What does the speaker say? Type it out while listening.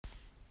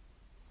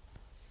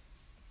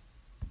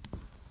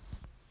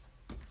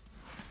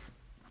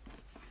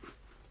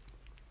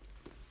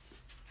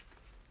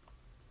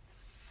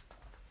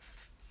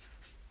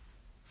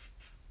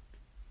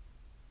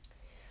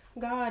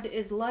God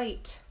is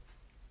light,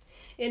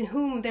 in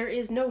whom there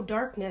is no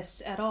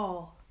darkness at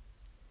all.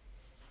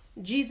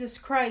 Jesus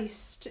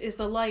Christ is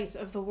the light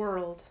of the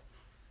world,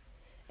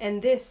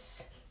 and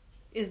this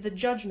is the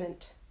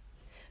judgment,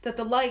 that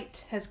the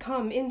light has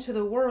come into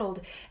the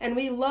world, and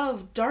we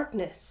love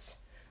darkness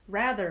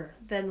rather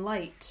than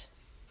light.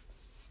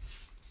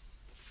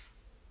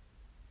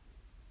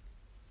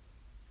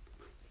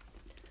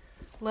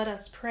 Let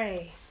us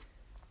pray.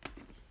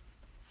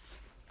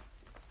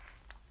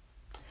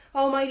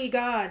 Almighty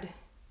God,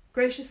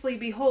 graciously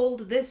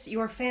behold this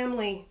your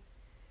family,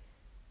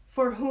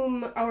 for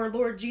whom our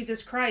Lord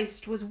Jesus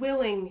Christ was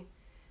willing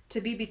to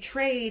be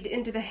betrayed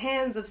into the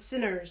hands of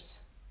sinners,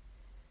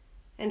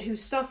 and who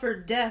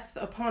suffered death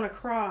upon a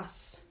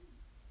cross,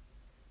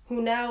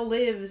 who now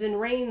lives and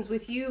reigns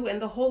with you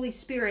and the Holy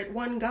Spirit,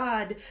 one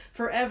God,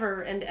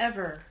 forever and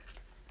ever.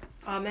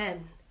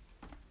 Amen.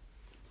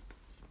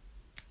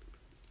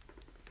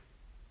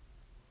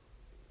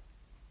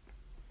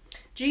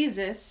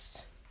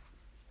 Jesus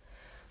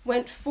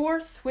went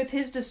forth with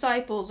his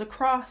disciples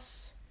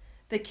across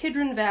the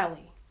Kidron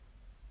Valley,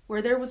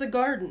 where there was a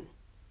garden,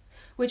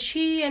 which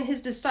he and his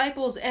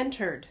disciples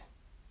entered.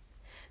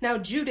 Now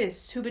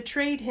Judas, who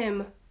betrayed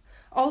him,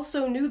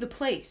 also knew the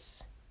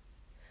place,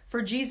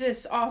 for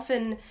Jesus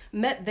often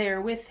met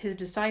there with his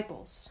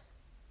disciples.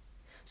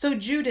 So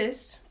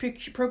Judas,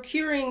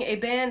 procuring a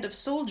band of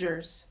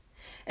soldiers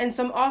and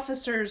some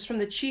officers from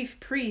the chief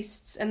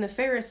priests and the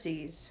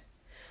Pharisees,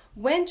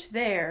 went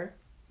there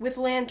with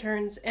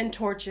lanterns and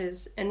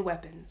torches and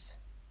weapons.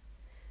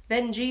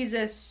 Then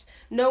Jesus,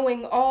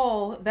 knowing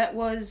all that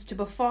was to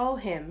befall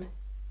him,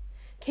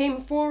 came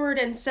forward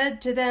and said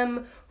to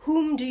them,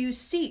 "Whom do you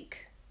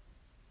seek?"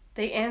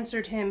 They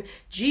answered him,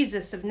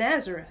 "Jesus of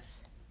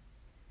Nazareth."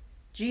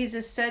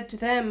 Jesus said to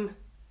them,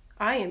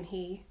 "I am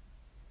he."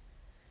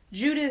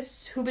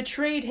 Judas, who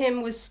betrayed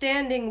him, was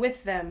standing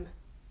with them.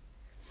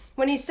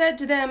 When he said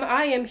to them,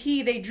 "I am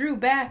he," they drew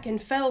back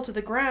and fell to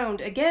the ground.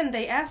 Again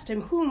they asked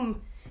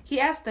him, He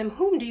asked them,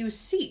 "Whom do you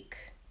seek?"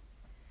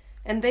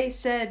 And they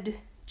said,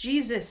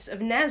 "Jesus of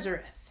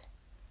Nazareth."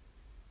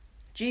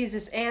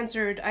 Jesus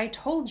answered, "I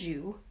told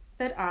you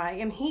that I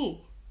am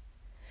he.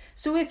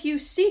 So if you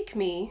seek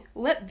me,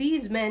 let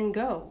these men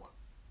go."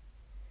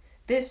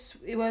 This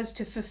was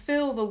to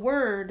fulfill the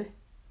word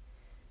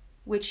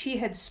which he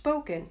had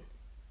spoken.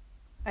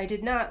 "I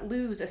did not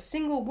lose a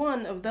single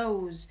one of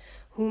those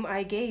whom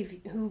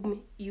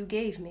you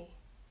gave me."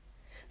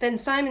 Then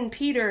Simon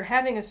Peter,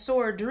 having a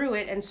sword, drew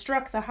it and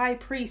struck the high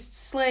priest's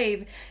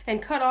slave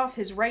and cut off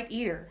his right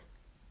ear.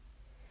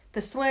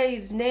 The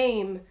slave's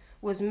name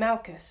was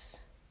Malchus.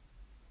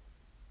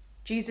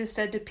 Jesus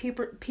said to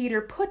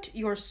Peter, "Put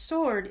your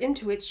sword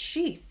into its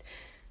sheath.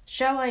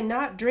 Shall I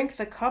not drink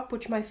the cup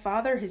which my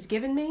Father has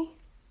given me?"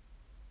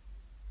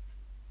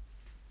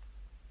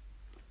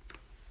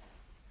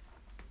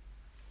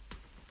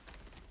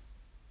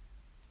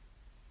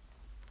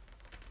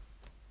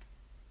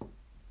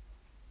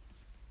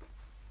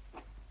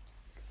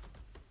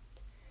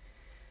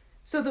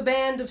 So the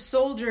band of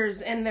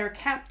soldiers and their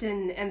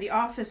captain and the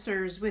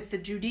officers with the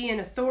Judean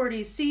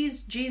authorities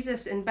seized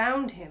Jesus and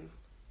bound him.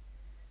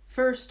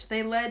 First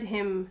they led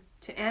him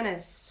to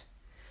Annas,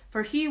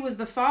 for he was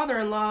the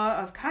father-in-law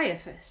of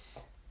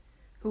Caiaphas,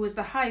 who was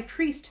the high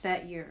priest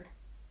that year.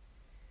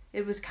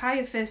 It was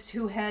Caiaphas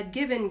who had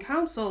given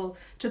counsel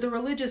to the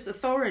religious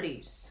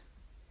authorities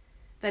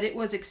that it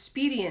was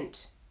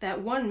expedient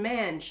that one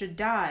man should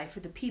die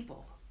for the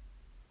people.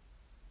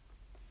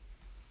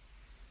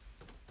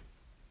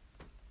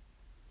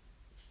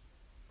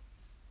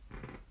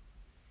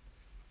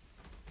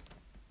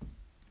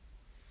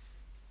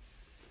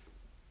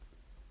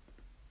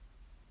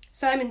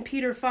 Simon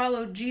Peter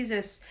followed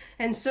Jesus,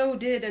 and so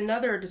did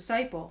another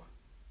disciple.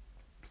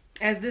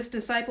 As this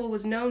disciple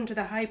was known to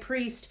the high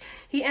priest,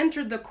 he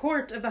entered the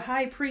court of the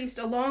high priest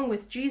along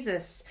with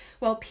Jesus,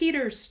 while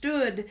Peter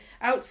stood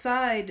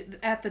outside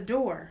at the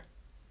door.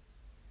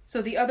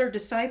 So the other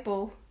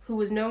disciple, who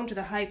was known to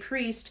the high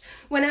priest,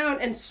 went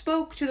out and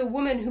spoke to the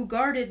woman who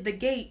guarded the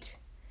gate,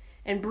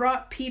 and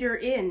brought Peter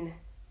in.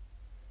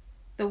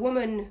 The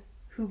woman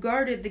who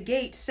guarded the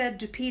gate said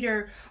to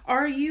Peter,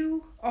 "Are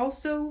you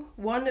also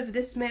one of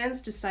this man's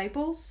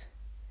disciples?"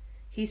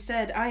 He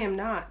said, "I am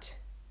not."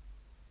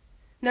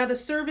 Now the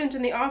servant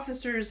and the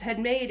officers had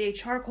made a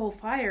charcoal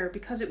fire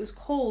because it was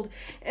cold,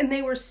 and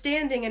they were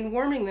standing and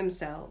warming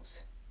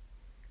themselves.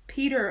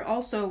 Peter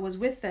also was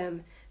with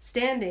them,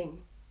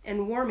 standing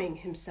and warming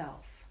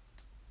himself.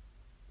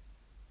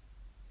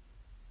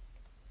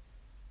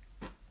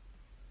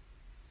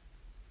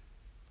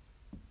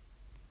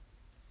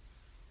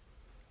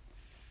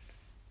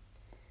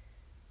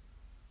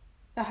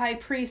 The high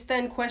priest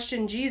then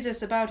questioned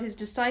Jesus about his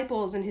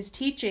disciples and his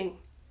teaching.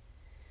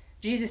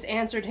 Jesus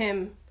answered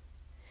him,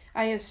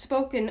 "I have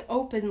spoken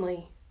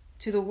openly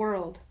to the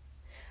world.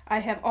 I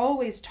have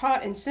always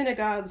taught in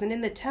synagogues and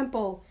in the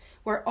temple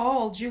where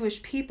all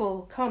Jewish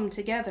people come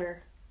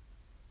together.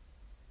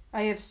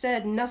 I have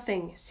said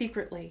nothing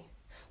secretly.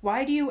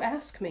 Why do you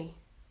ask me?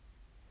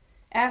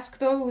 Ask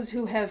those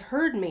who have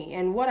heard me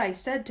and what I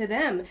said to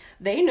them.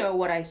 They know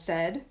what I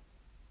said."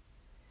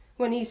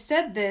 When he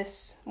said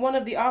this, one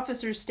of the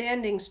officers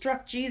standing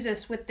struck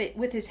Jesus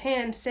with his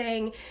hand,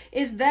 saying,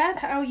 "Is that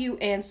how you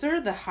answer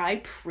the high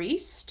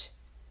priest?"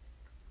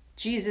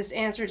 Jesus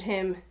answered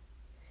him,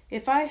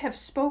 "If I have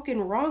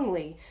spoken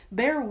wrongly,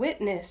 bear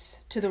witness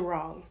to the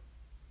wrong.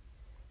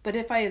 But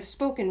if I have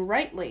spoken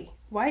rightly,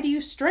 why do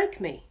you strike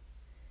me?"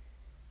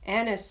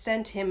 Annas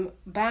sent him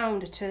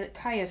bound to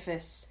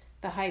Caiaphas,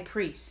 the high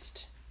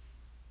priest.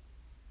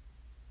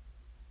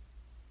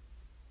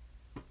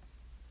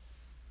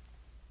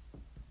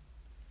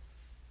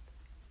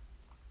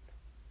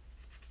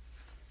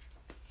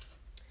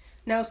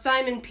 Now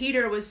Simon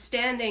Peter was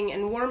standing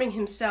and warming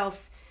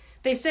himself.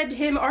 They said to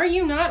him, "Are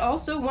you not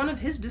also one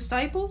of his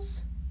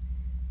disciples?"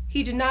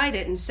 He denied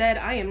it and said,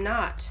 "I am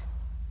not."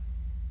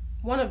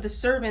 One of the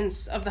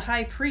servants of the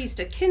high priest,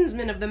 a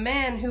kinsman of the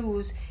man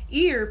whose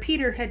ear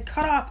Peter had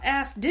cut off,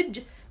 asked,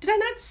 Did I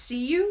not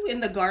see you in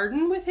the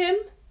garden with him?"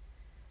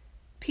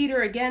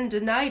 Peter again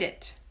denied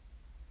it,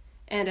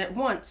 and at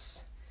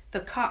once the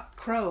cock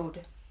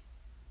crowed.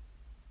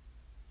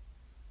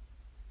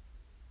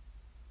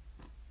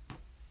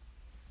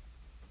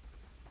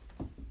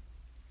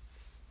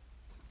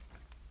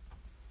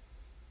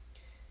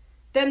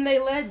 Then they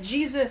led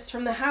Jesus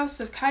from the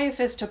house of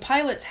Caiaphas to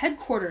Pilate's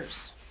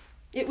headquarters.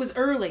 It was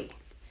early.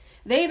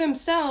 They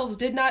themselves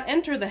did not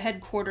enter the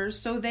headquarters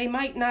so they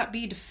might not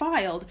be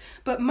defiled,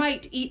 but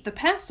might eat the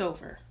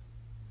Passover.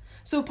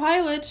 So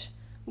Pilate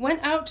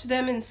went out to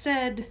them and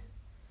said,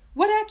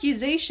 "What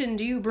accusation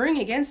do you bring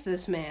against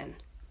this man?"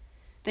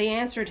 They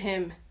answered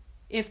him,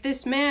 "If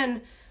this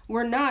man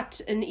were not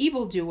an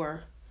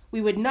evildoer,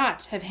 we would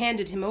not have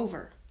handed him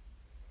over."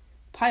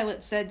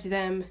 Pilate said to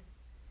them,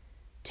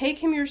 "Take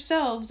him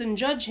yourselves and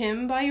judge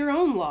him by your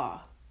own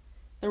law."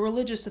 The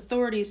religious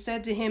authorities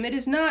said to him, "It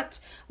is not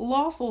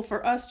lawful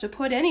for us to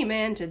put any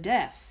man to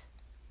death."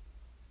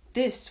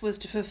 This was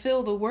to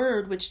fulfill the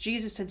word which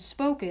Jesus had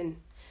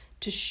spoken,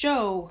 to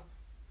show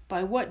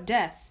by what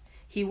death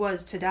he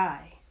was to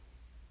die.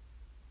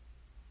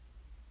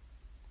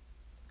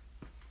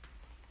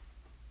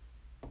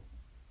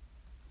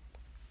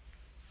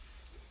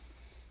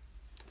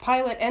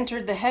 Pilate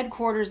entered the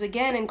headquarters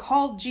again and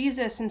called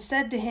Jesus and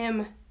said to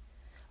him,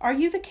 "Are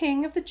you the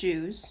king of the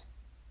Jews?"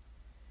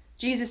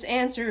 Jesus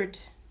answered,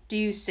 "Do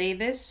you say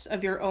this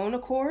of your own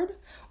accord,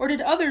 or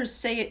did others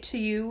say it to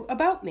you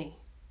about me?"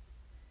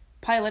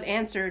 Pilate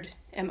answered,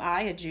 "Am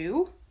I a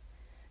Jew?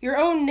 Your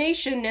own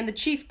nation and the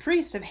chief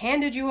priests have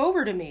handed you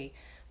over to me.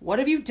 What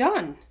have you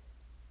done?"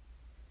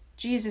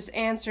 Jesus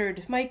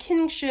answered, "My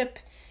kingship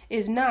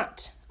is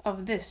not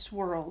of this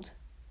world.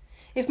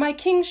 If my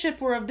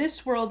kingship were of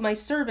this world, my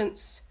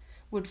servants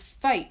would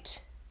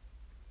fight.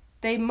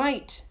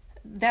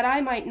 That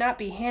I might not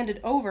be handed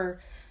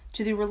over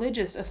to the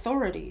religious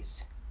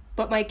authorities.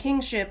 But my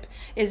kingship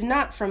is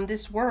not from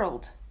this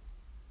world."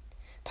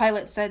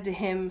 Pilate said to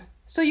him,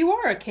 "So you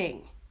are a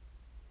king?"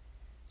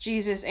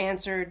 Jesus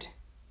answered,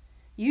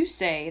 "You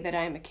say that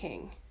I am a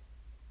king.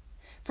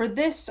 For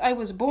this I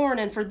was born,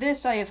 and for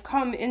this I have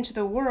come into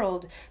the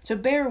world, to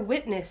bear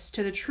witness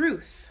to the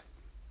truth.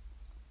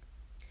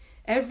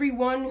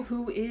 Everyone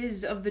who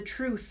is of the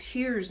truth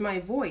hears my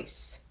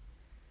voice."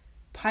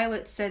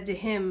 Pilate said to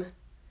him,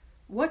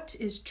 "What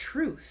is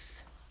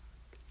truth?"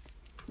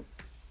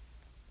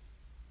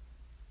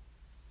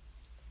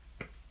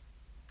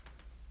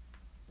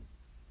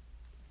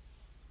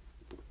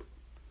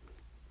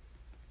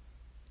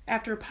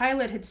 After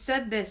Pilate had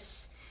said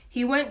this,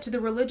 he went to the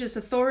religious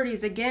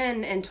authorities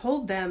again and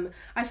told them,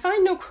 "I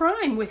find no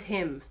crime with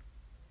him.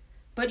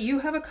 But you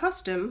have a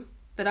custom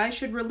that I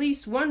should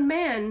release one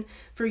man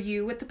for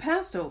you at the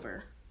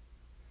Passover.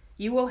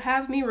 You will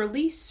have me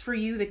release for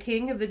you the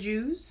king of the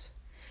Jews?"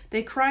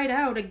 They cried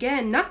out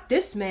again, "Not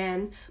this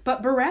man,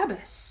 but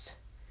Barabbas."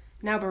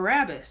 Now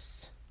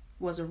Barabbas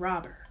was a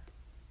robber.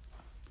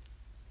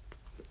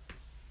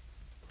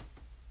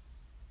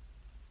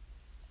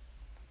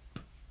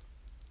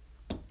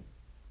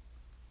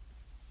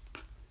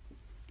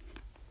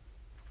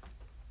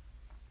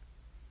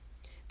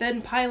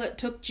 Then Pilate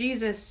took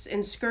Jesus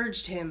and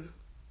scourged him.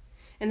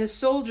 And the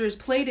soldiers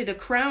plaited a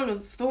crown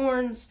of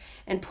thorns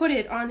and put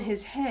it on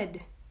his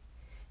head,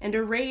 and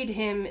arrayed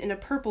him in a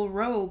purple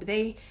robe.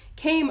 They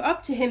came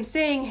up to him,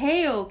 saying,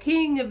 "Hail,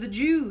 King of the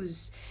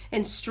Jews!"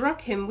 and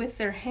struck him with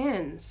their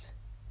hands.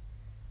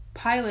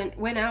 Pilate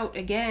went out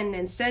again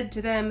and said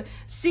to them,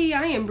 "See,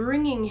 I am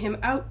bringing him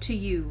out to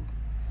you,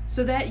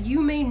 so that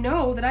you may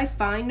know that I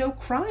find no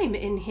crime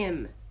in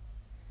him."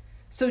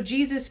 So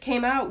Jesus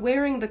came out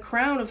wearing the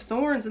crown of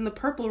thorns and the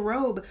purple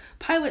robe.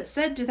 Pilate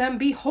said to them,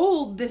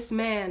 "Behold this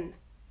man."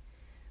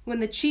 When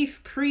the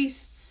chief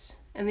priests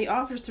and the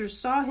officers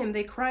saw him,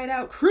 they cried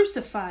out,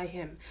 "Crucify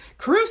him!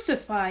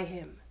 Crucify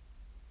him!"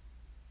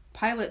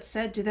 Pilate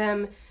said to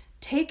them,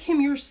 "Take him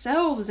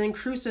yourselves and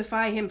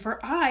crucify him, for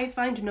I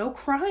find no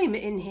crime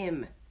in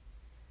him."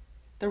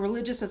 The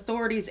religious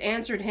authorities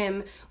answered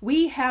him,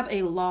 "We have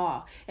a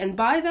law, and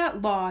by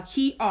that law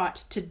he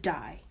ought to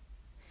die.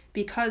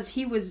 because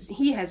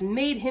he has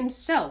made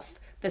himself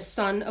the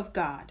Son of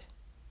God.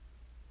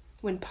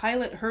 When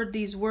Pilate heard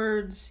these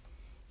words,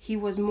 he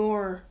was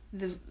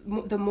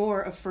the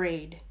more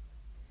afraid.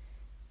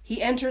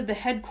 He entered the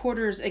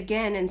headquarters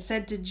again and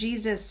said to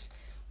Jesus,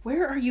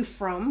 "Where are you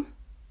from?"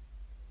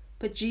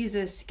 But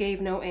Jesus gave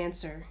no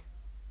answer.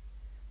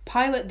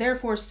 Pilate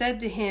therefore said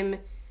to him,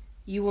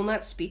 "You will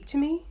not speak to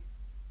me?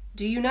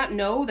 Do you not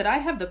know that I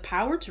have the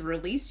power to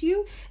release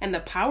you and the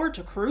power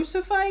to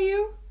crucify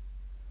you?"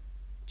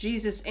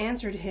 Jesus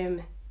answered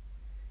him,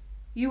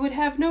 "You would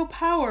have no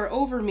power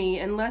over me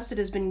unless it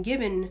has been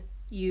given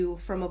you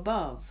from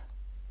above.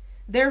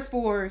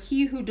 Therefore,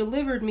 he who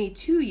delivered me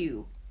to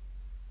you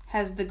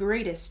has the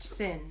greatest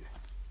sin."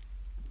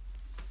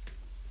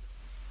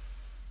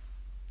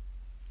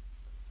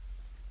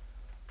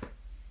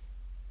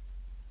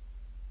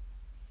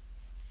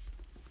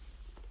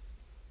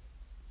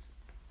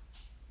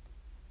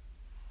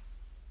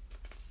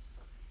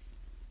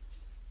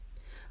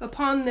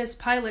 Upon this,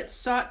 Pilate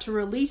sought to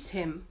release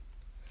him.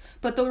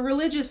 But the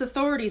religious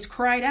authorities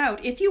cried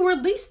out, "If you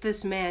release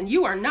this man,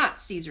 you are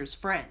not Caesar's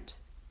friend.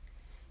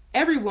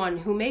 Everyone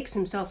who makes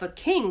himself a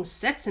king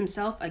sets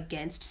himself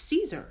against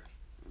Caesar."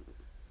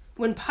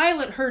 When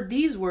Pilate heard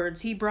these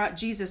words, he brought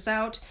Jesus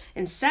out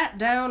and sat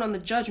down on the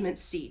judgment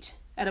seat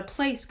at a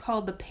place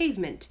called the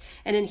Pavement,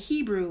 and in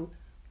Hebrew,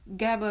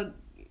 Gabbatha.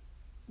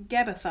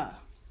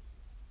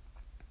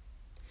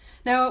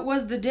 Now it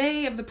was the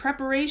day of the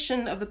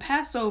preparation of the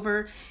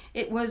Passover.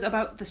 It was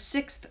about the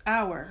 6th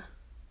hour.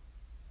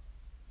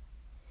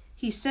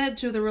 He said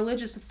to the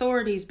religious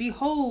authorities,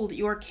 "Behold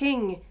your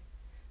king."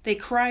 They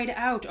cried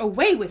out,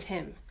 "Away with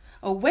him!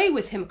 Away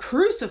with him!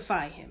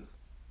 Crucify him!"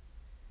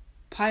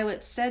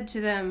 Pilate said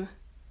to them,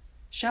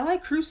 "Shall I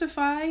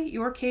crucify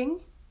your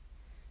king?"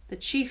 The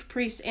chief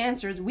priests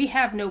answered, "We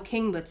have no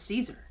king but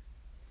Caesar."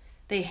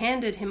 They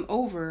handed him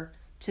over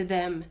to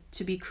them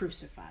to be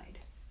crucified.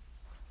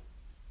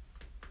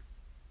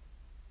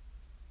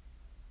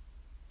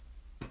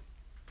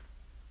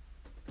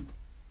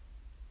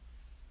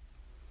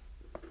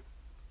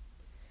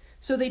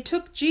 So they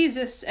took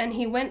Jesus, and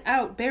he went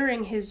out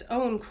bearing his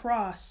own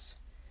cross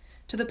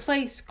to the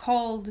place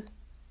called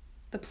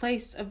the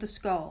place of the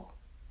skull,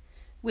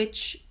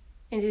 which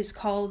it is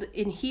called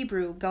in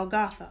Hebrew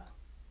Golgotha.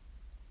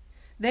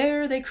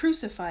 There they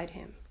crucified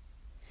him,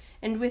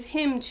 and with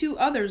him 2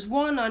 others,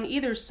 one on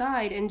either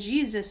side, and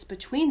Jesus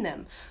between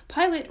them.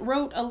 Pilate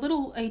wrote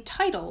a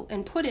title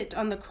and put it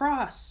on the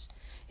cross.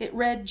 It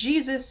read,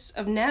 "Jesus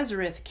of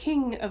Nazareth,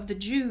 King of the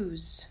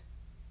Jews."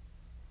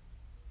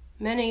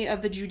 Many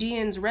of the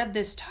Judeans read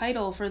this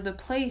title, for the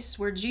place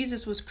where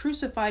Jesus was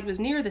crucified was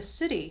near the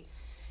city,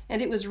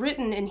 and it was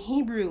written in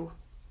Hebrew,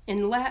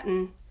 in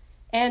Latin,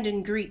 and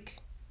in Greek.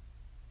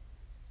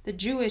 The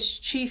Jewish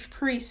chief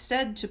priest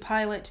said to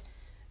Pilate,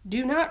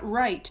 "Do not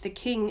write the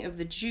King of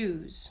the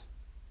Jews."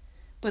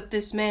 But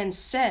this man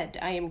said,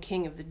 "I am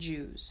King of the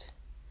Jews."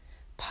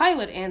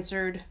 Pilate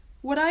answered,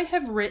 "What I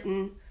have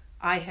written,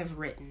 I have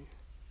written."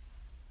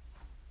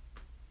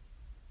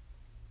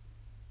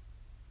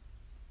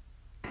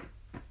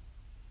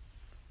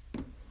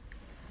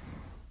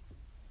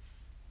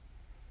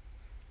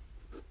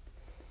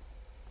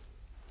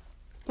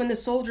 When the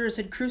soldiers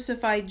had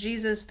crucified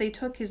Jesus, they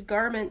took his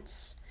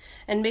garments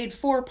and made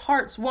 4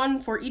 parts,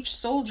 one for each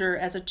soldier,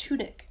 as a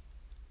tunic.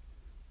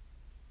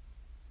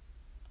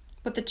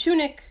 But the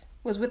tunic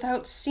was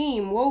without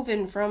seam,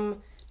 woven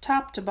from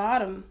top to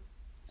bottom.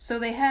 So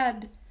they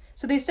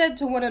said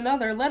to one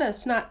another, "Let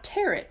us not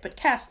tear it, but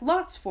cast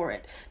lots for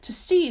it, to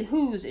see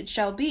whose it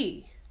shall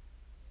be."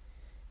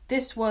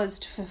 This was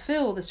to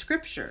fulfill the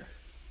scripture.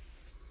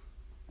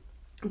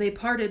 They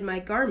parted my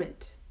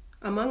garment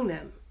among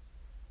them,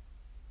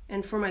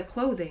 and for my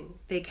clothing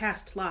they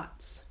cast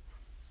lots.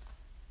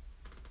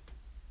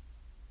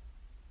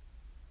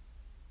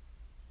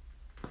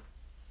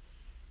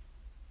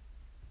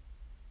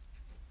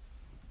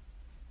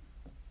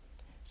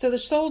 So the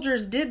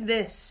soldiers did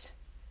this,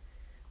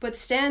 but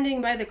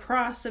standing by the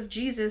cross of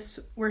Jesus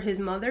were his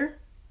mother,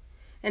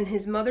 and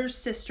his mother's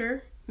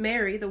sister,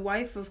 Mary, the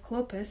wife of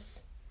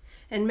Clopas,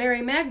 and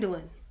Mary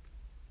Magdalene.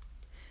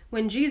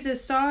 When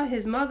Jesus saw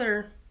his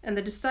mother and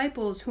the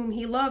disciples whom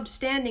he loved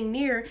standing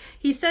near,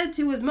 he said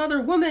to his mother,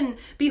 "Woman,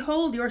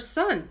 behold your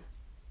son."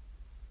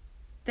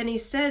 Then he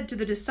said to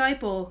the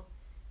disciple,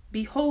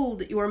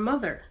 "Behold your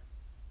mother."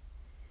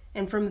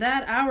 And from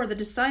that hour the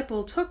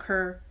disciple took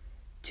her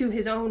to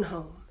his own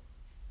home.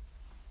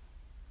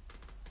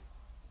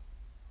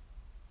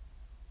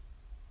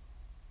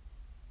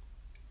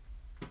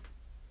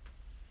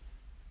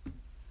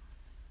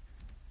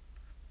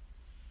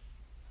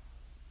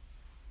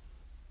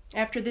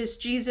 After this,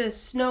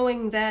 Jesus,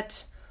 knowing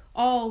that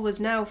all was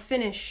now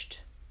finished,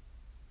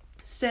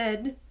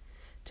 said,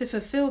 to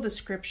fulfill the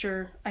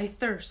scripture, "I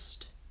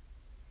thirst."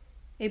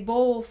 A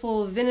bowl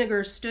full of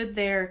vinegar stood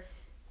there,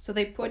 so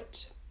they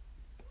put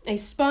a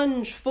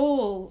sponge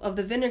full of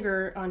the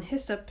vinegar on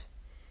hyssop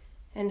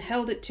and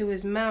held it to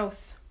his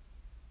mouth.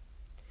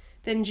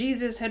 Then when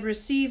Jesus had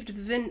received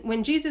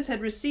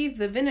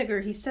the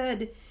vinegar, he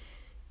said,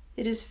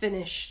 It is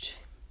finished.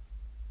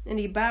 And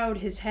he bowed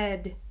his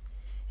head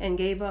and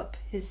gave up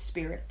his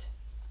spirit.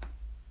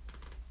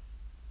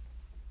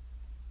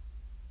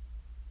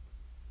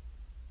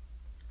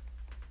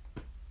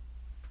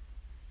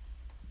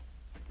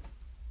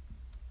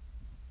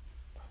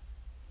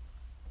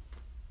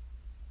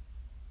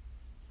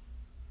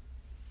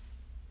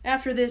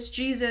 After this,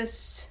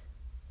 Jesus,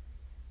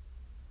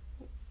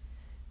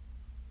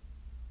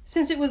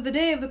 since it was the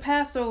day of the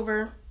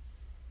Passover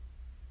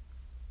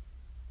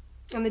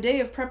and the day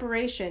of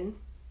preparation,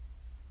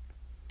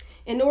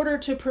 in order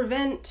to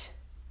prevent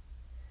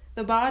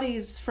the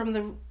bodies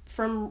from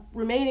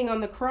remaining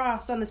on the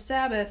cross on the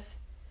Sabbath,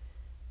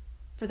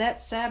 for that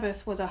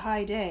Sabbath was a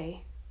high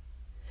day,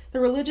 the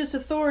religious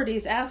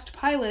authorities asked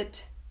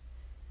Pilate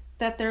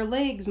that their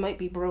legs might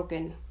be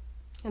broken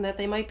and that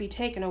they might be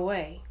taken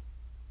away.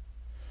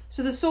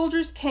 So the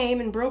soldiers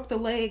came and broke the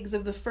legs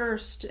of the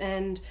first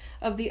and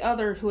of the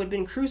other who had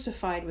been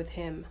crucified with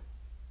him.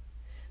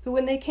 But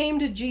when they came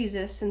to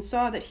Jesus and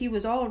saw that he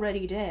was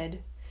already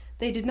dead,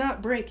 they did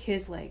not break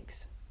his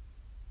legs.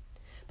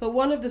 But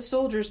one of the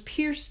soldiers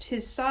pierced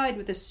his side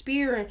with a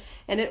spear,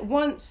 and at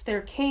once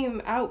there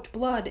came out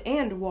blood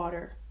and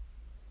water.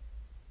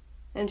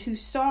 And who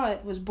saw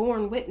it was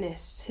borne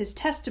witness. His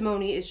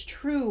testimony is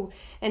true,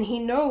 and he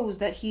knows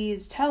that he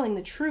is telling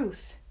the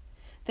truth,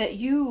 that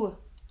you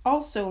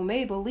also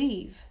may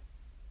believe.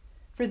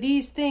 For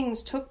these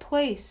things took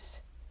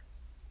place,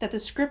 that the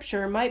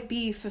scripture might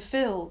be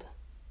fulfilled.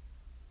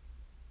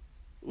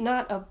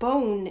 Not a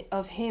bone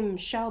of him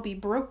shall be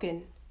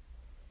broken.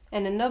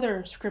 And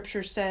another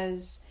scripture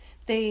says,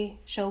 they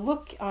shall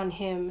look on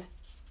him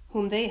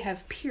whom they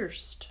have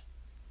pierced.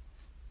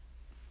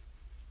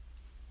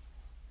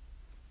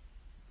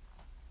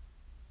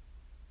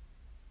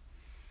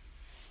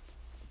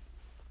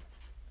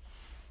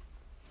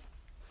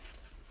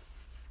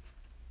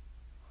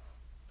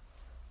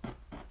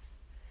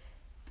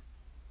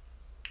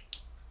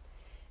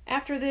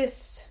 After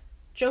this,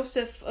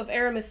 Joseph of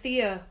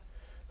Arimathea,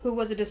 who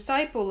was a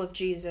disciple of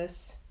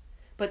Jesus,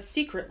 but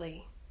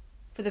secretly,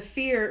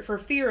 for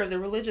fear of the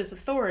religious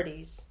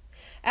authorities,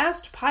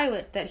 asked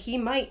Pilate that he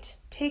might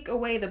take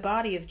away the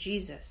body of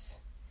Jesus.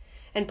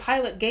 And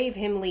Pilate gave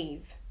him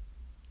leave.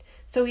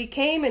 So he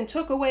came and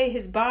took away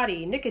his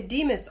body.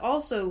 Nicodemus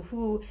also,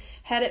 who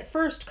had at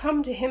first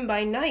come to him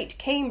by night,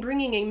 came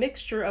bringing a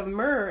mixture of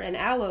myrrh and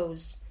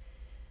aloes,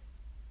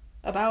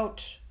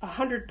 about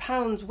 100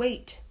 pounds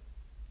weight.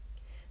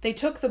 They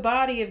took the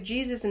body of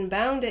Jesus and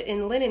bound it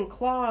in linen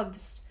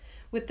cloths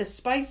with the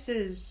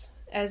spices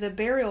as is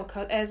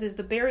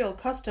the burial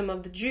custom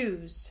of the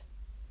Jews.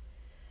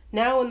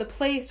 Now in the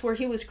place where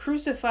he was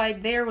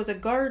crucified there was a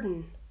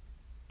garden,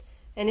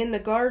 and in the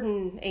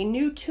garden a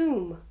new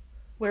tomb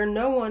where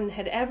no one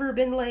had ever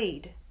been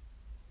laid.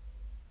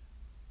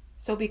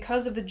 So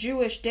because of the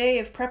Jewish day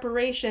of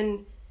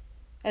preparation,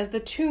 as the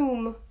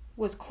tomb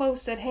was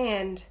close at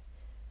hand,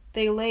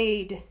 they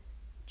laid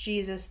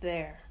Jesus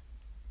there.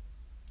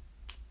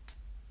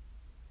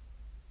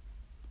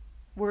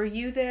 Were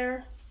you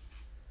there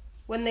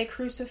when they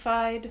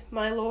crucified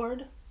my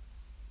Lord?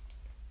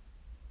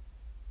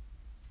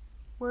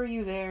 Were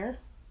you there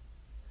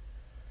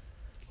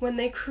when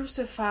they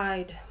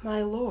crucified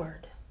my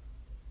Lord?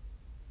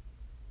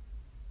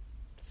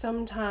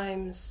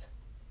 Sometimes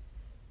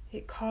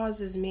it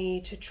causes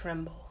me to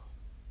tremble.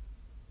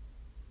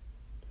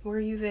 Were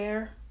you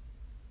there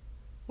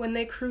when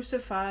they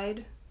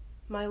crucified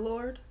my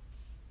Lord?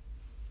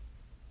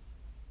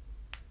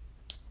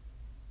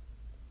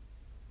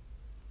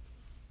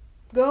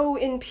 Go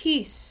in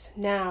peace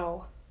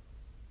now.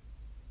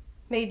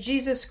 May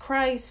Jesus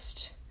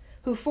Christ,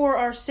 who for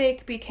our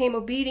sake became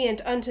obedient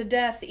unto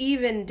death,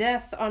 even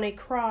death on a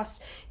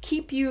cross,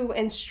 keep you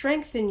and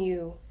strengthen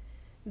you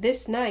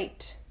this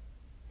night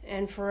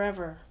and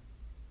forever.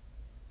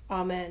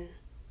 Amen.